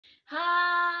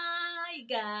Hi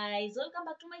guys, welcome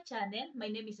back to my channel. My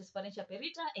name is Esperanza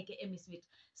Perita, aka Miss WIT.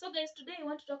 So guys, today I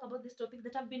want to talk about this topic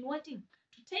that I've been wanting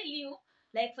to tell you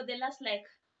like for the last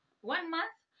 1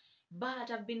 month,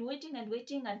 but I've been waiting and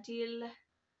waiting until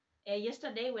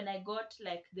yesterday when I got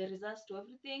like the results to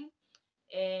everything,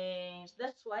 and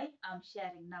that's why I'm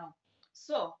sharing now.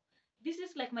 So this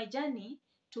is like my journey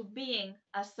to being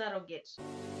a surrogate.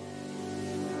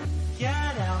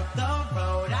 Get out the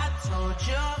road, I told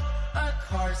you. A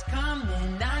car's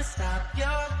coming, I stop you.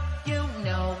 You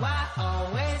know I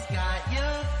always got you.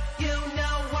 You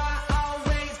know I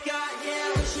always got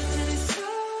you. Push you to the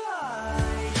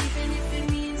side, even if it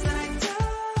means I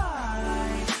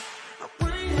die. I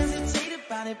wouldn't hesitate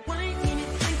about it, wouldn't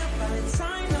even think about it.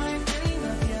 Time I really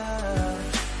love you.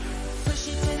 Push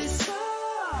you to the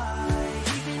side,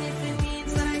 even if it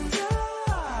means I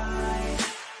die.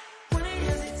 Wouldn't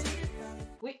hesitate about it.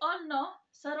 We all know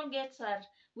surrogates are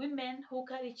women who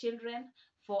carry children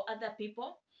for other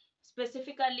people.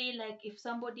 Specifically, like if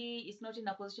somebody is not in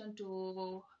a position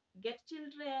to get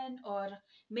children, or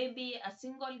maybe a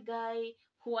single guy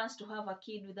who wants to have a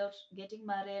kid without getting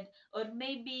married, or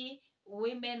maybe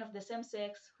women of the same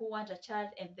sex who want a child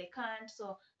and they can't.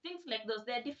 So things like those,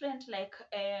 they're different,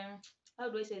 how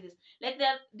do I say this? Like there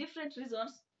are different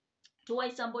reasons to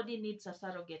why somebody needs a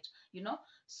surrogate.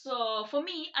 So for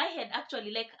me, I had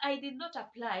actually, like, I did not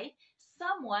apply.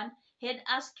 Someone had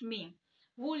asked me,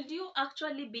 would you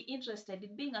actually be interested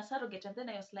in being a surrogate? And then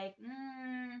I was like,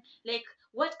 like,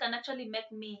 what can actually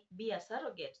make me be a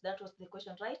surrogate? That was the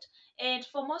question, right? And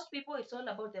for most people, it's all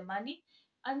about the money.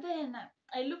 And then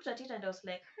I looked at it and I was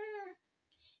like,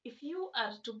 if you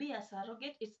are to be a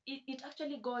surrogate, it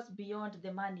actually goes beyond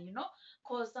the money,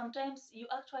 because sometimes you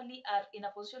actually are in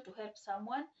a position to help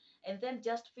someone and then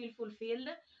just feel fulfilled.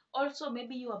 Also,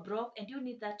 maybe you are broke and you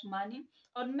need that money,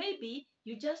 or maybe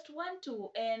you just want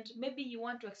to, and maybe you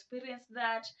want to experience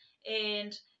that.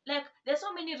 And like, there's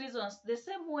so many reasons. The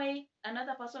same way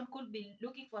another person could be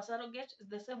looking for a surrogate is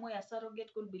the same way a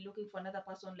surrogate could be looking for another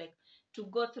person, like, to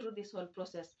go through this whole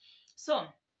process. So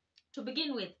to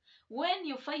begin with, when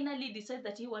you finally decide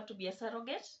that you want to be a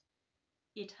surrogate,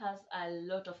 it has a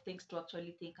lot of things to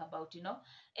actually think about.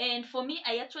 And for me,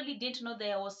 I actually didn't know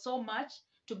there was so much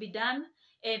to be done,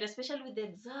 and especially with the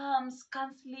exams,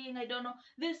 counseling, I don't know.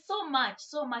 There's so much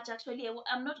actually.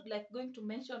 I'm not like going to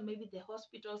mention maybe the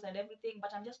hospitals and everything,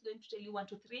 but I'm just going to tell you 1,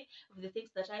 2, 3 of the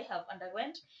things that I have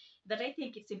underwent that I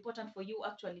think it's important for you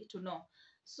actually to know.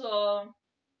 So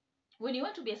when you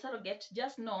want to be a surrogate,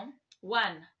 just know,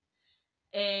 one,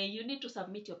 you need to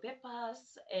submit your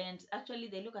papers, and actually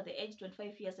they look at the age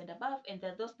 25 years and above, and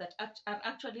there are those that are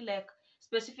actually like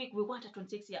specific. We want a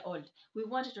 26-year-old, we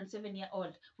want a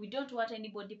 27-year-old, we don't want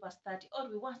anybody past 30, or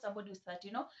we want somebody who's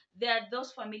 30. There are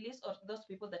those families or those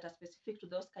people that are specific to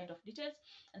those kind of details,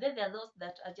 and then there are those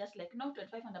that are just like, no,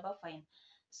 25 and above, fine.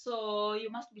 So you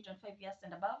must be 25 years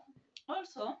and above.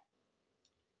 Also,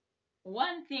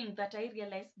 one thing that I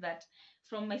realized, that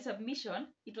from my submission,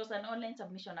 it was an online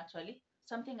submission actually,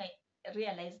 something I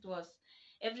realized was,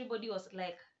 everybody was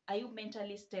like, are you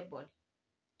mentally stable?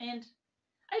 And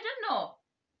I don't know.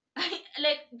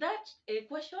 Like that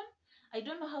question, I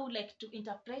don't know how like to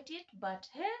interpret it, but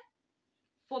hey,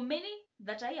 for many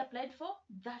that I applied for,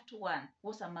 that one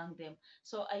was among them.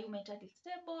 So are you mentally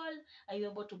stable? Are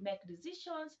you able to make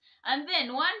decisions? And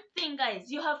then one thing, guys,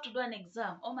 you have to do an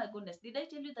exam. Oh my goodness, did I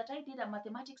tell you that I did a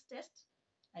mathematics test?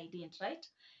 I didn't, right?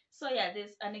 So yeah,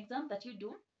 there's an exam that you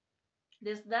do.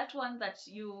 There's that one that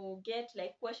you get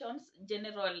like questions,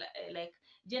 general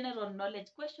knowledge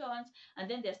questions, and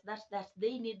then there's that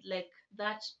they need like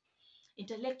that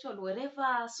intellectual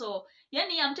wherever. So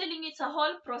yani, I'm telling you, it's a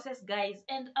whole process, guys,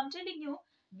 and I'm telling you,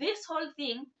 this whole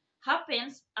thing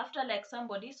happens after like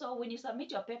somebody. So when you submit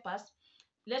your papers,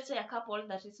 let's say a couple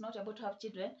that is not able to have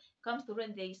children comes through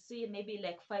and they see maybe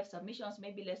like 5 submissions,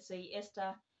 maybe let's say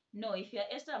Esther. No, if you're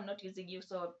Esther, I'm not using you.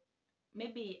 So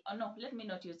maybe, oh no, let me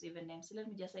not use even names, let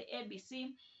me just say A, B,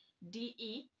 C, D,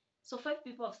 E. So 5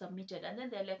 people have submitted, and then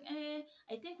they're like,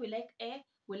 I think we like A,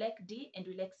 we like D, and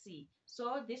we like C.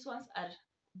 So these ones are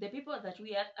the people that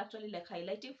we are actually like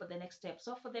highlighting for the next step.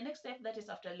 So for the next step, that is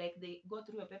after like they go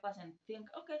through your papers and think,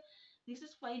 okay, this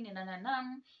is fine, and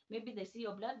maybe they see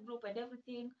your blood group and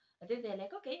everything, and then they're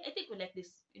like, okay, I think we like this.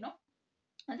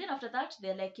 And then after that,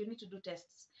 they're like, you need to do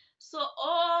tests. So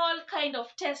all kind of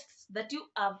tests that you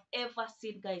have ever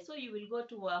seen, guys. So you will go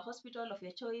to a hospital of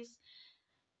your choice,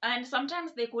 and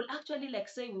sometimes they could actually like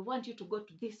say, we want you to go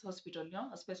to this hospital,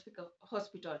 a specific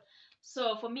hospital.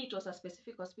 So for me, it was a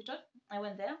specific hospital. I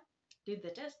went there, did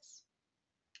the tests,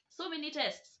 so many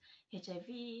tests: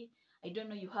 HIV, I don't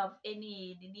know, you have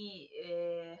any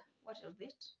what is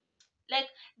it, like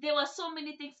there were so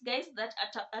many things, guys, that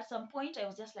at some point I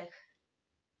was just like,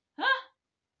 huh?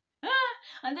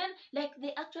 Ah, and then like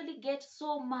they actually get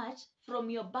so much from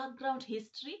your background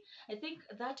history. I think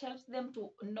that helps them to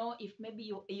know if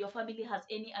maybe your family has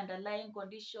any underlying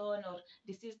condition or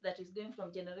disease that is going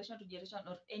from generation to generation,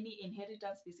 or any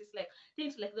inheritance disease, like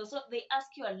things like those. So they ask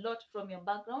you a lot from your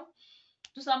background.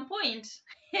 To some point,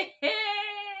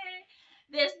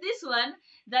 there's this one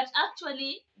that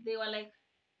actually they were like,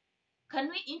 can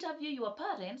we interview your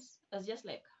parents? I was just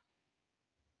like,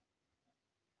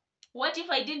 what if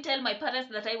I didn't tell my parents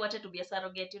that I wanted to be a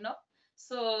surrogate, you know?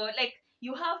 So like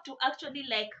you have to actually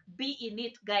like be in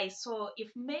it, guys. So if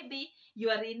maybe you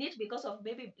are in it because of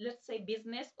maybe, let's say,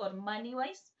 business or money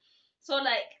wise, so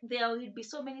like there will be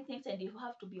so many things and you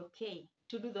have to be okay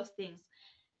to do those things.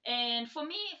 And for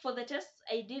me, for the test,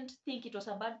 I didn't think it was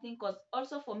a bad thing, because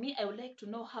also for me, I would like to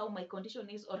know how my condition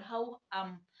is, or how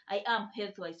I am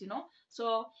health wise, you know.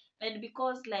 So, and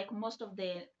because like most of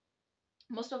the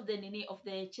nini of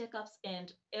the checkups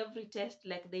and every test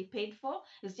like they paid for,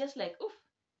 it's just like, oof,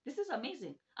 this is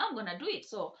amazing, I'm gonna do it.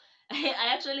 So I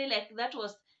actually like, that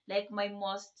was like my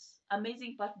most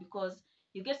amazing part, because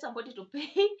you get somebody to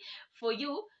pay for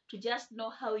you to just know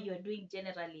how you're doing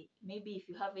generally. Maybe if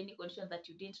you have any condition that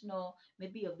you didn't know,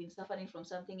 maybe you've been suffering from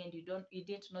something and you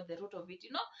didn't know the root of it,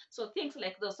 you know. So things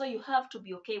like those, so you have to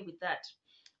be okay with that.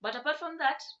 But apart from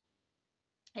that,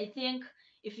 I think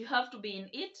if you have to be in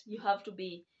it, you have to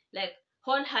be like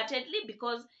wholeheartedly,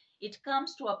 because it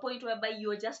comes to a point whereby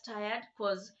you're just tired,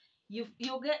 because you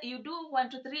do 1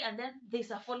 2 3 and then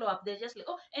there's a follow-up. They're just like,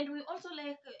 oh, and we also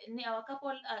like, our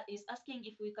couple is asking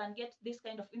if we can get this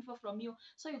kind of info from you.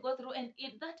 So you go through, and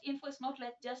that info is not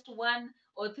like just 1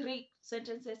 or 3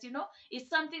 sentences, you know. It's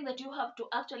something that you have to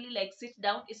actually like sit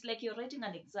down. It's like you're writing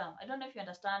an exam. I don't know if you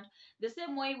understand. The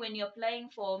same way when you're applying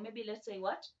for, maybe, let's say,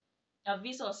 what, a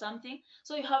visa or something.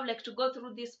 So you have like to go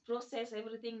through this process,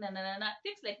 everything,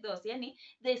 things like those. Yani,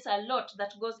 there's a lot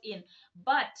that goes in.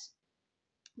 But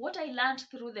what I learned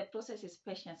through the process is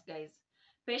patience, guys.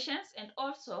 Patience. And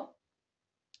also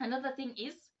another thing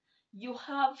is, you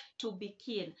have to be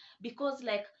keen, because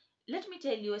like, let me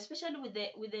tell you, especially with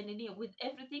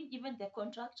everything, even the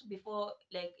contract before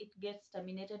like it gets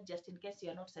terminated, just in case you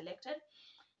are not selected.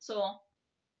 So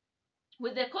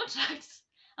with the contracts,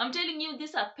 I'm telling you,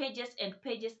 these are pages and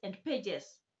pages and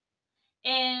pages.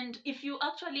 And if you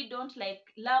actually don't like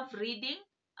love reading,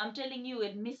 I'm telling you,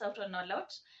 will miss out on a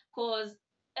lot, because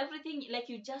everything, like,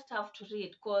 you just have to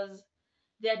read, because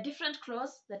there are different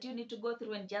clauses that you need to go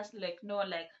through and just like know,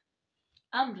 like,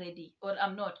 I'm ready or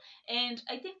I'm not. And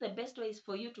I think the best way is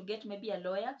for you to get maybe a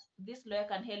lawyer. This lawyer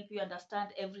can help you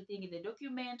understand everything in the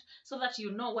document, so that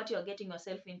you know what you're getting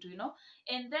yourself into, you know.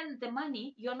 And then the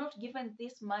money, you're not given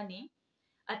this money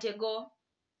at a go.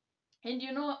 And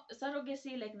you know,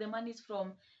 surrogacy, like, the money is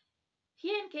from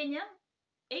here in Kenya,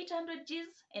 800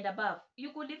 Gs and above.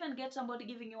 You could even get somebody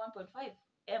giving you 1.5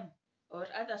 M, or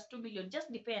others 2 million. Just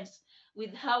depends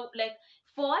with how, like,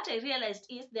 for what I realized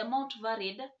is the amount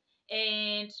varied.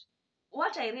 And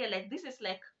what I realized, this is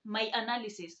like my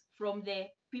analysis from the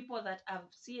people that I've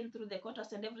seen through the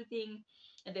contracts and everything,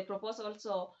 and the proposal.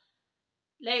 So,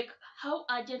 like, how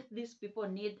urgent these people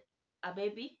need a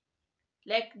baby,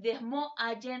 like, the more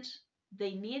urgent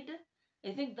they need,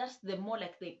 I think that's the more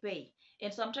like they pay.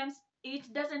 And sometimes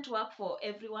it doesn't work for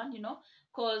everyone, you know,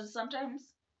 because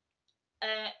sometimes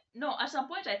no, at some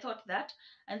point I thought that,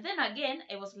 and then again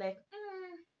I was like,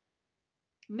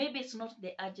 maybe it's not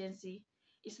the urgency.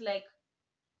 It's like,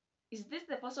 is this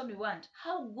the person we want?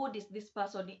 How good is this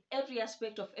person in every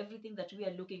aspect of everything that we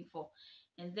are looking for?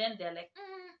 And then they're like,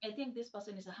 I think this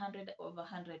person is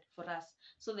 100/100 for us.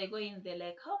 So they go in, they're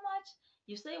like, how much?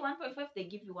 You say 1.5, they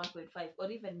give you 1.5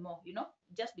 or even more, you know,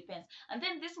 just depends. And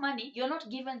then this money, you're not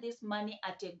given this money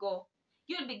at a go.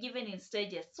 You'll be given in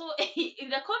stages. So in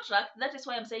the contract, that is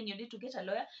why I'm saying you need to get a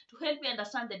lawyer to help you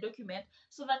understand the document,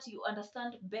 so that you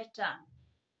understand better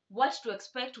what to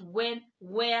expect, when,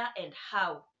 where, and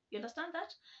how. You understand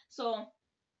that? So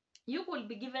you will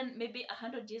be given maybe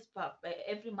 100 Gs per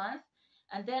every month,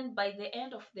 and then by the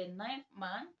end of the 9th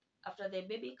month, after the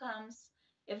baby comes,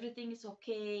 everything is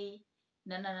okay.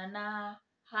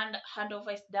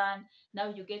 Handover is done. Now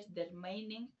you get the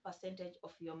remaining percentage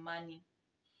of your money.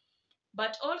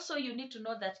 But also you need to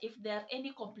know that if there are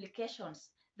any complications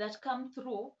that come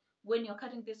through when you're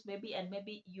carrying this baby, and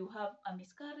maybe you have a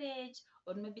miscarriage,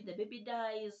 or maybe the baby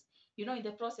dies, you know, in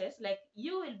the process, like,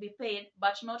 you will be paid,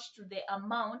 but not to the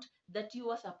amount that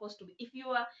you are supposed to be. If you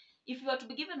are if you are to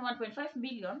be given 1.5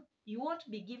 million, you won't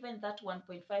be given that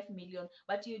 1.5 million,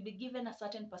 but you'll be given a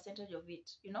certain percentage of it,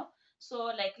 you know. So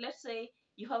like, let's say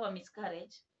you have a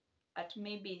miscarriage at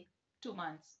maybe 2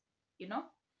 months, you know.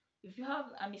 If you have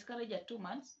a miscarriage at 2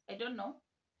 months, I don't know,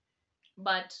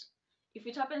 but if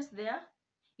it happens there,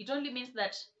 it only means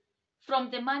that from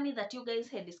the money that you guys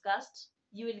had discussed,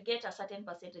 you will get a certain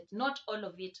percentage, not all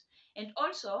of it. And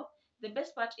also, the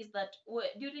best part is that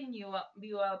during your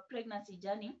pregnancy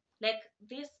journey, like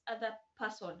this other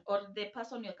person or the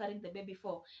person you're carrying the baby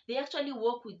for, they actually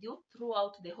work with you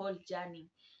throughout the whole journey,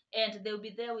 and they'll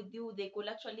be there with you. They could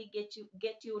actually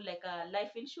get you like a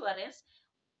life insurance,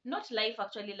 not life,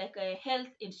 actually, like a health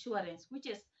insurance, which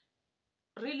is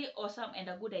really awesome and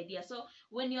a good idea. So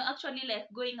when you're actually like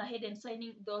going ahead and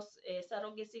signing those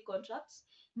surrogacy contracts,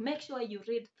 make sure you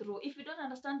read through. If you don't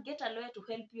understand, get a lawyer to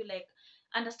help you, like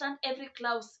understand every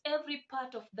clause, every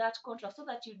part of that contract, so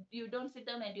that you don't sit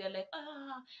down and you're like,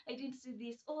 I didn't see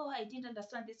this, oh, I didn't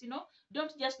understand this, you know.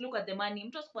 Don't just look at the money.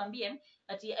 Mtu asikwambie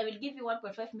ati I will give you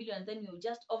 1.5 million and then you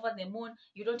just over the moon,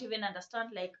 you don't even understand,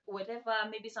 like whatever,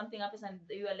 maybe something happens and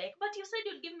you are like, but you said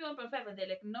you'd give me 1.5, and they're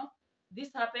like, no, this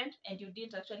happened and you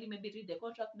didn't actually maybe read the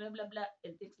contract, blah blah blah,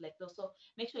 and things like those. So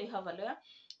make sure you have a lawyer.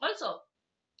 Also,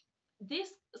 these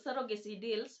surrogacy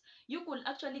deals, you could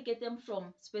actually get them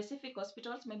from specific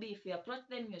hospitals. Maybe if you approach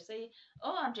them, you say,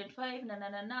 oh, I'm 25, na na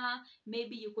na na,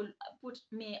 maybe you could put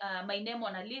me my name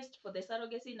on a list for the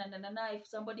surrogacy, na na na na. If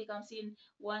somebody comes in,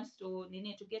 wants to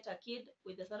need to get a kid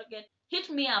with the surrogate,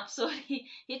 hit me up. Sorry,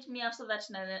 hit me up so that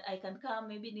I can come,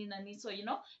 maybe nina ni. So, you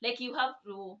know, like you have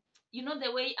to, you know,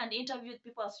 the way an interviewed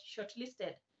people are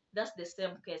shortlisted, that's the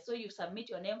same case. So you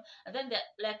submit your name, and then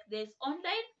like there's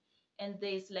online, and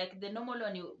there's like the normal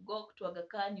one. You go to Aga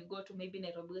Khan, you go to maybe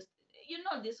Nairobi, you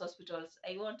know, these hospitals.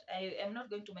 I am not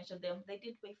going to mention them, they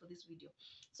didn't pay for this video.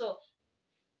 So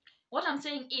what I'm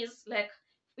saying is, like,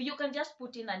 you can just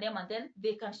put in a name and then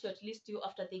they can shortlist you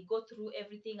after they go through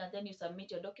everything, and then you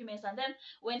submit your documents. And then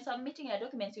when submitting your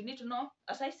documents, you need to know,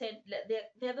 as I said,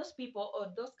 there are those people or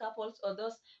those couples or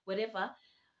those whatever,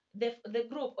 the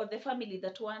group or the family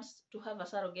that wants to have a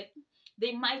surrogate,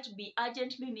 they might be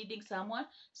urgently needing someone.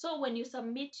 So when you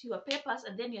submit your papers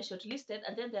and then you're shortlisted,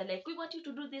 and then they're like, we want you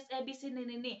to do this ABC,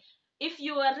 if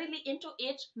you are really into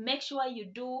it, make sure you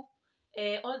do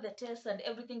all the tests and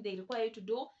everything they require you to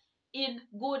do in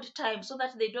good time, so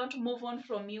that they don't move on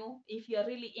from you. If you're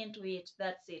really into it,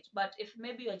 that's it. But if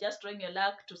maybe you're just trying your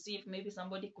luck to see if maybe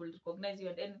somebody could recognize you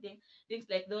and anything, things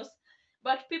like those.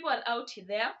 But people are out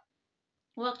there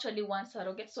who actually want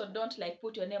surrogate, so don't like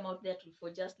put your name out there for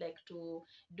just like to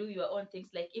do your own things.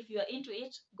 Like if you are into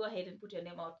it, go ahead and put your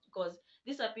name out, because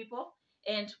these are people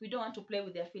and we don't want to play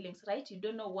with their feelings, right? You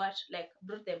don't know what like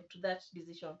brought them to that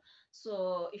decision.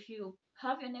 So if you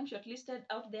have your name shortlisted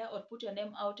out there or put your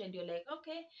name out and you're like,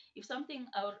 okay, if something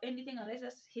or anything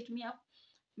arises, hit me up,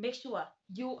 make sure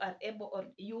you are able or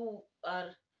you are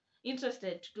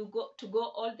interested to go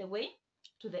all the way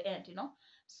to the end, you know.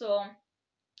 So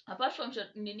apart from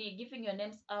giving your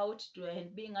names out to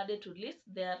and being added to lists,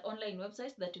 there are online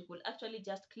websites that you could actually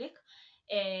just click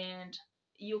and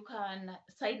you can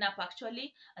sign up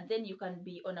actually, and then you can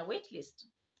be on a wait list.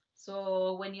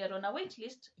 So when you're on a wait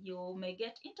list, you may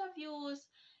get interviews,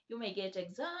 you may get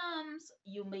exams,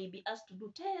 you may be asked to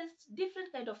do tests,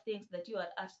 different kind of things that you are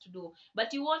asked to do.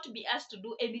 But you won't be asked to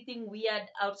do anything weird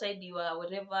outside your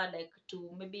whatever, like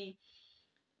to maybe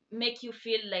make you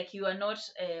feel like you are not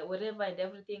whatever and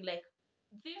everything. Like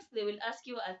things they will ask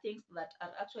you are things that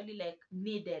are actually like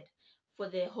needed for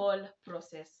the whole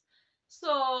process. So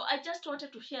I just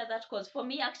wanted to share that, because for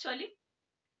me actually,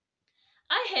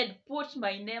 I had put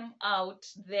my name out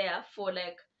there for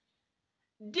like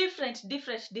different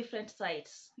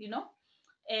sites, you know.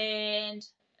 And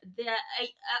there I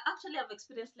actually have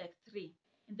experienced like three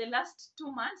in the last 2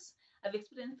 months. I've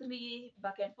experienced three,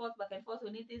 back and forth, back and forth.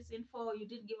 We need this info, you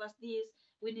didn't give us this,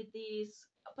 we need this,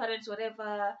 parents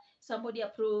whatever, somebody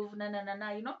approve, na na na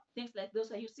na, you know, things like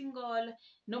those. Are you single?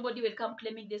 Nobody will come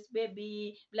claiming this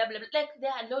baby, blah blah blah. Like there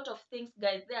are a lot of things,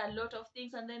 guys, there are a lot of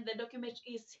things. And then the document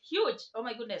is huge, oh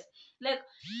my goodness. Like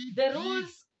the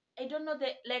rules, I don't know, the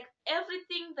like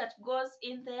everything that goes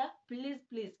in there. Please,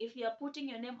 if you are putting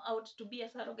your name out to be a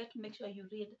surrogate, make sure you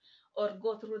read or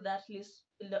go through that list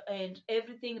and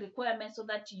everything requirements, so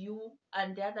that you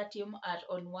and the other team are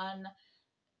on one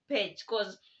page.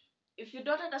 Because if you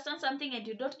don't understand something and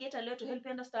you don't get a lawyer to help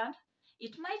you understand,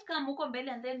 it might come huko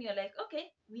mbele and then you're like, okay,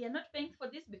 we are not paying for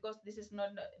this because this is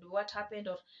not what happened,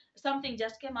 or something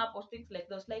just came up, or things like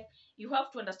those. Like you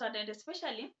have to understand. And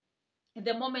especially in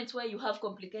the moments where you have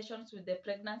complications with the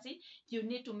pregnancy, you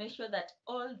need to make sure that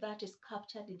all that is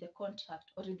captured in the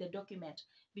contract or in the document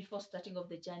before starting of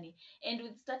the journey. And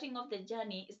with starting of the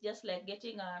journey, it's just like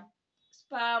getting a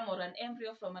sperm or an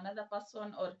embryo from another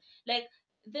person, or like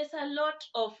there's a lot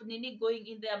of nini going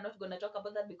in there. I'm not going to talk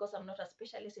about that because I'm not a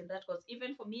specialist in that, because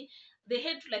even for me, they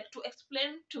had to like to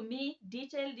explain to me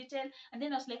detail, and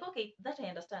then I was like, okay, that I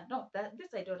understand. No, that this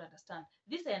I don't understand.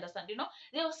 This I understand.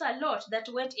 There was a lot that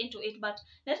went into it. But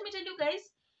let me tell you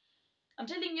guys, I'm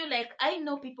telling you, like, I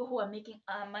know people who are making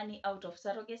money out of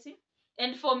surrogacy.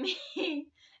 And for me,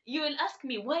 you will ask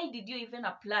me, why did you even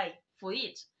apply for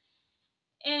it?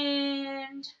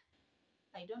 And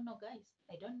I don't know, guys.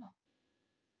 I don't know.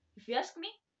 If you ask me,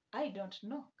 I don't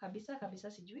know. Kabisa, kabisa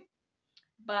sijui.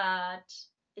 But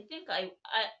I think I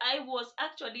was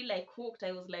actually like hooked.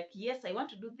 I was like, yes, I want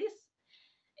to do this.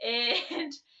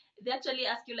 And they actually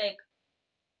ask you, like,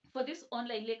 for this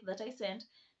online link that I sent,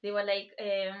 they were like,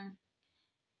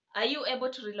 are you able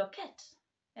to relocate?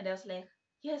 And I was like,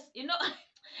 yes,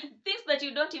 things that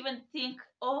you don't even think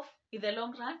of in the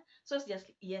long run. So it's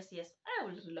just, yes, I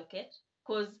will relocate.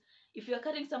 Because if you're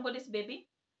carrying somebody's baby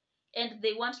and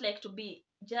they want like to be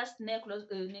just near close,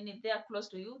 there close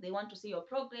to you, they want to see your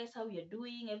progress, how you're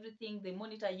doing, everything, they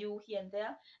monitor you here and there. I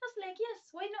was like,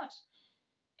 yes, why not?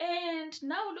 And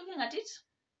now looking at it,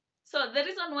 so the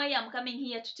reason why I'm coming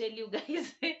here to tell you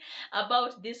guys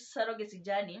about this surrogacy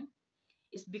journey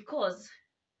is because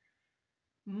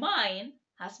mine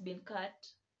has been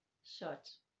cut short.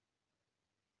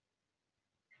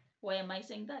 Why am I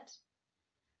saying that?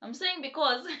 I'm saying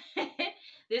because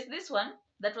there's this one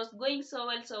that was going so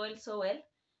well,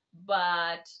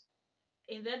 but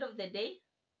in the end of the day,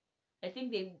 I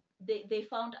think they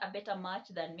found a better match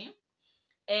than me.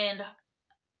 And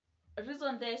the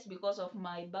reason there is because of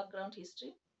my background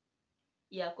history.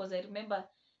 Yeah, because I remember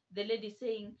the lady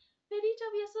saying,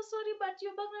 Verita, we are so sorry, but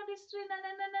your background history, na.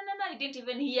 I didn't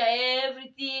even hear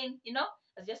everything, I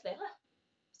was just like,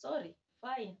 sorry,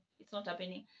 fine, it's not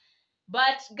happening.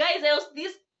 But guys, I was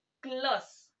this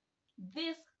close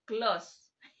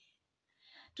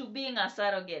to being a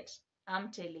surrogate.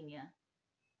 I'm telling you.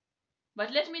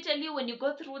 But let me tell you, when you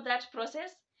go through that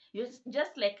process, you're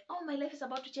just like, oh, my life is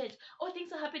about to change. Oh,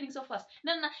 things are happening so fast.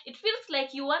 No. It feels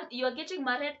like you are getting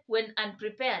married when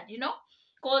unprepared,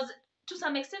 Because to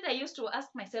some extent, I used to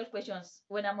ask myself questions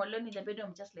when I'm alone in the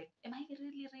bedroom, just like, am I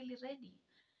really ready?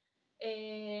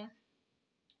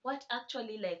 What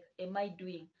actually, like, am I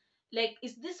doing? Like,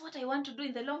 is this what I want to do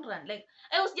in the long run? Like,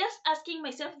 I was just asking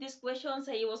myself these questions.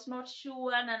 I was not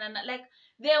sure. Like,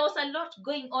 there was a lot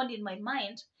going on in my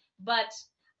mind, but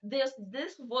there's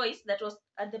this voice that was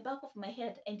at the back of my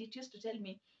head, and it used to tell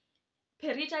me,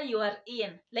 Perita, you are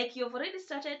in. Like, you've already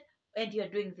started and you're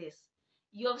doing this.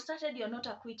 You have started, you're not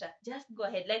a quitter. Just go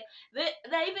ahead. Like, there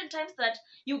are even times that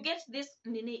you get this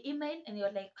email and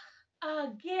you're like,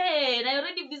 again, I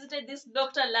already visited this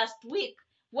doctor last week.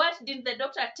 What did the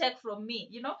doctor take from me?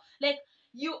 Like,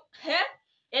 you have,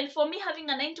 and for me having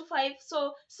a 9 to 5,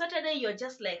 so Saturday you're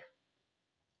just like,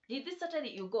 this Saturday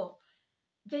you go,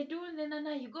 they do,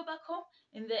 you go back home,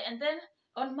 and then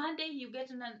on Monday you get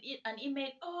an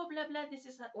email, oh, blah blah, this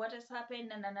is what has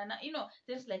happened,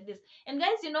 things like this. And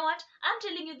guys, you know what, I'm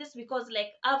telling you this because,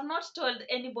 like, I've not told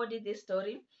anybody this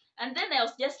story. And then I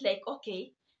was just like,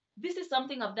 okay, this is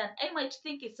something I've done. I might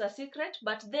think it's a secret,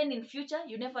 but then in future,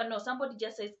 you never know, somebody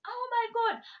just says, oh my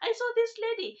god, I saw this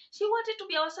lady, she wanted to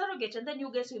be our surrogate, and then you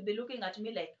guys will be looking at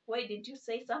me like, why didn't you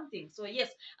say something? So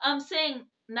yes, I'm saying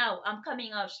now, I'm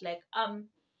coming out, like, I'm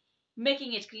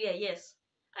making it clear, yes,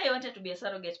 I wanted to be a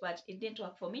surrogate, but it didn't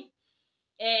work for me.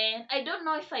 And I don't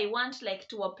know if I want, like,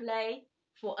 to apply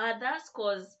for others,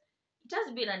 because it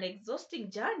has been an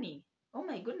exhausting journey. Oh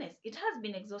my goodness, it has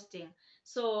been exhausting.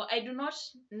 So I do not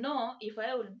know if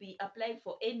I will be applying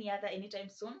for any other anytime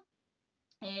soon.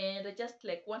 And I just,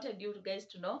 like, wanted you guys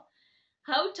to know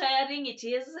how tiring it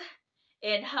is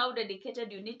and how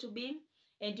dedicated you need to be.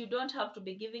 And you don't have to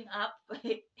be giving up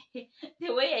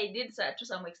the way I did, to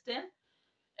some extent.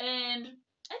 And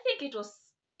I think it was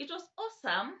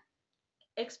awesome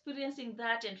experiencing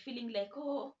that and feeling like,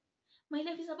 oh, my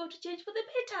life is about to change for the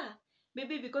better.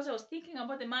 Maybe because I was thinking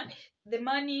about the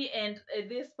money, and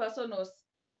this person was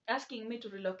asking me to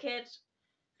relocate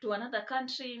to another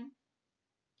country,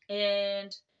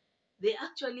 and they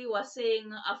actually were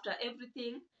saying after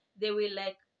everything they will,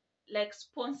 like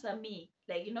sponsor me,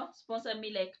 like, sponsor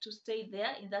me, like, to stay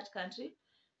there in that country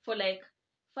for like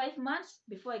 5 months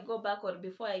before I go back, or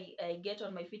before I get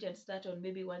on my feet and start on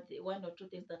maybe one or two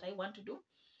things that I want to do.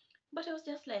 But I was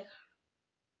just like,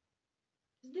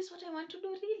 is this what I want to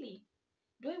do, really?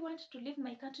 do I want to leave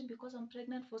my country because I'm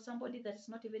pregnant for somebody that is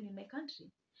not even in my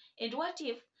country? And what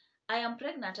if I am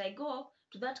pregnant, I go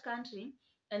to that country,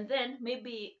 and then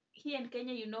maybe here in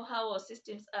Kenya, you know how our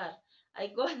systems are. I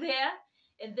go there,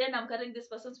 and then I'm carrying this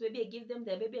person's baby, I give them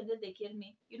their baby, and then they kill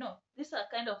me. You know, these are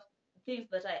kind of things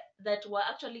that were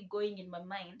actually going in my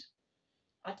mind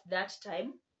at that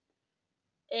time.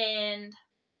 And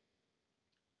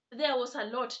there was a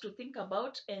lot to think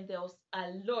about, and there was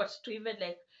a lot to even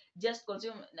like just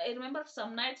consume. I remember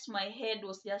some nights my head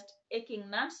was just aching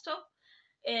nonstop,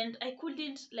 and I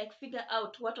couldn't like figure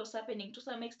out what was happening. To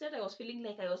some extent, I was feeling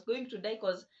like I was going to die,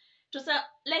 because to some,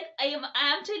 like I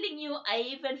am telling you, I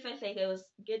even felt like I was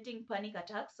getting panic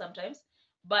attacks sometimes.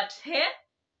 But hey,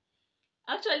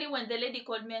 actually, when the lady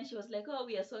called me and she was like, "Oh,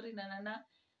 we are sorry, Nana,"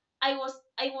 I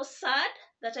was sad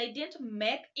that I didn't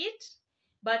make it,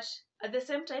 but at the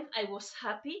same time I was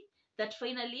happy that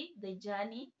finally the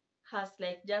journey has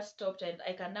like just stopped and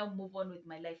I can now move on with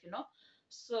my life, you know.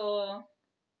 So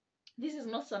this is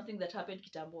not something that happened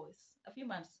kitambo, it's a few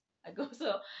months ago.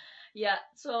 So yeah,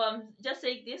 so I'm just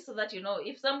saying this so that you know,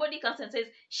 if somebody comes and says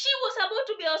she was about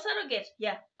to be our surrogate,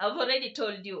 yeah, I've already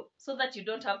told you, so that you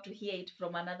don't have to hear it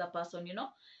from another person, you know.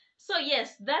 So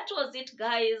yes, that was it,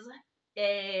 guys,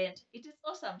 and it is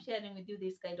awesome sharing with you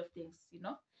these kind of things, you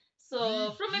know.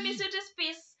 So from me, Miss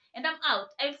Peace, and I'm out.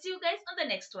 I'll see you guys on the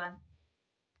next one.